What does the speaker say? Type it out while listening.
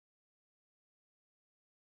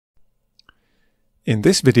In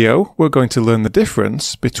this video, we're going to learn the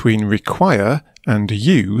difference between require and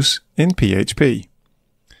use in PHP.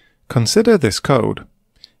 Consider this code.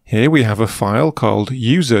 Here we have a file called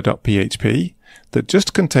user.php that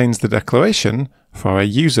just contains the declaration for a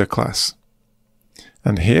user class.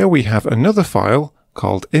 And here we have another file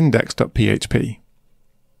called index.php.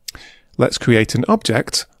 Let's create an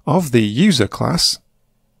object of the user class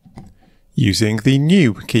using the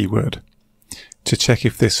new keyword. To check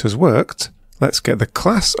if this has worked, let's get the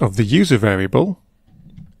class of the user variable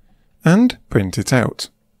and print it out.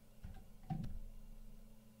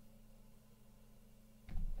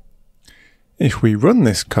 If we run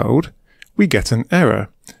this code, we get an error.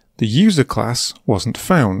 The user class wasn't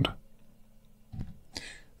found.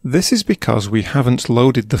 This is because we haven't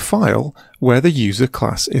loaded the file where the user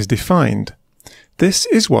class is defined. This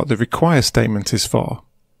is what the require statement is for.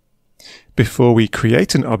 Before we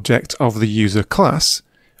create an object of the user class,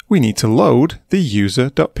 we need to load the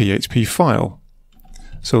user.php file.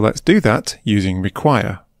 So let's do that using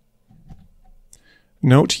require.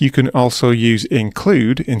 Note you can also use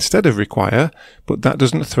include instead of require, but that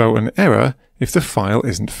doesn't throw an error if the file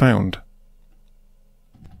isn't found.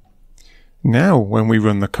 Now when we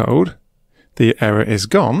run the code, the error is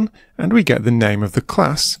gone and we get the name of the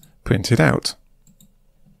class printed out.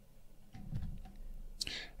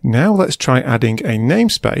 Now let's try adding a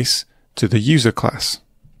namespace to the user class.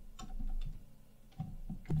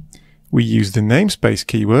 We use the namespace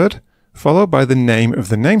keyword followed by the name of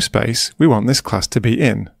the namespace we want this class to be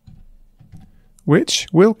in, which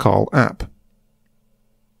we'll call app.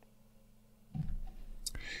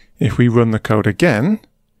 If we run the code again,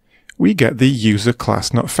 we get the user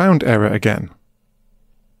class not found error again.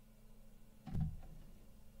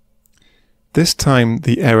 This time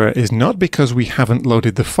the error is not because we haven't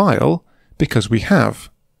loaded the file, because we have.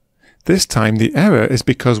 This time the error is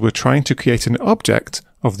because we're trying to create an object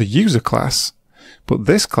of the user class, but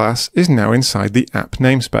this class is now inside the app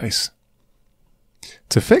namespace.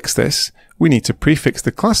 To fix this, we need to prefix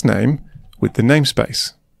the class name with the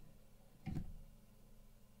namespace.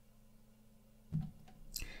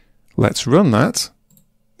 Let's run that,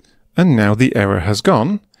 and now the error has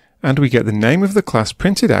gone, and we get the name of the class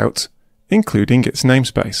printed out, including its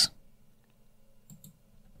namespace.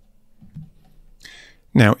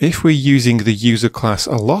 Now, if we're using the user class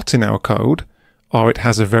a lot in our code, or it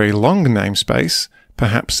has a very long namespace,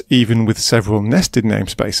 perhaps even with several nested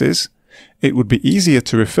namespaces, it would be easier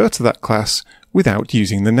to refer to that class without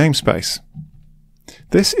using the namespace.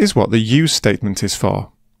 This is what the use statement is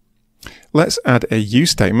for. Let's add a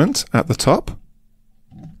use statement at the top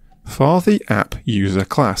for the app user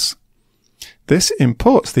class. This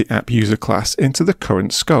imports the app user class into the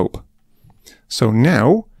current scope. So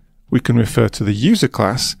now we can refer to the user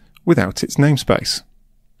class without its namespace.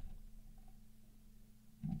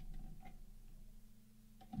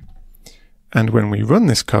 And when we run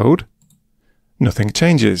this code, nothing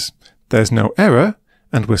changes. There's no error,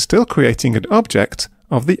 and we're still creating an object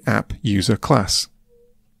of the app user class.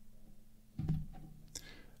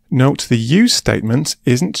 Note the use statement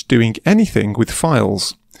isn't doing anything with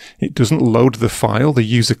files. It doesn't load the file the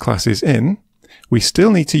user class is in. We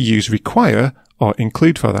still need to use require or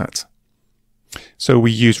include for that. So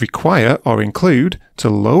we use require or include to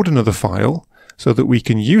load another file so that we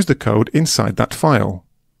can use the code inside that file.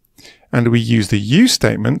 And we use the use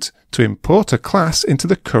statement to import a class into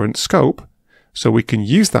the current scope so we can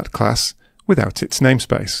use that class without its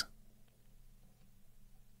namespace.